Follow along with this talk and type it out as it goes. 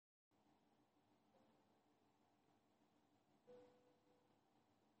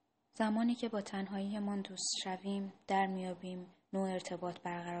زمانی که با تنهاییمان دوست شویم، در میابیم نوع ارتباط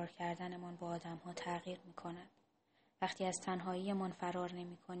برقرار کردنمان با آدم‌ها تغییر می‌کند. وقتی از تنهاییمان فرار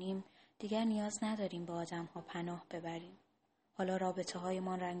نمی‌کنیم، دیگر نیاز نداریم به آدم‌ها پناه ببریم. حالا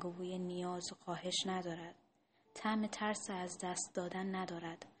رابطه‌هایمان رنگ و بوی نیاز و خواهش ندارد. طعم ترس از دست دادن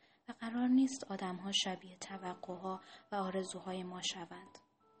ندارد و قرار نیست آدم‌ها شبیه توقع‌ها و آرزوهای ما شوند.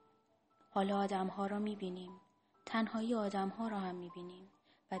 حالا آدم‌ها را می‌بینیم، تنهایی آدم‌ها را هم می‌بینیم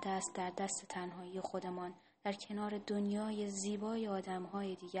و دست در دست تنهایی خودمان در کنار دنیای زیبای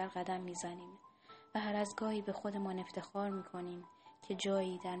آدم‌های دیگر قدم می‌زنیم و هر از گاهی به خودمان افتخار می‌کنیم که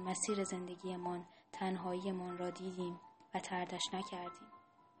جایی در مسیر زندگیمان تنهاییمان را دیدیم و طردش نکردیم.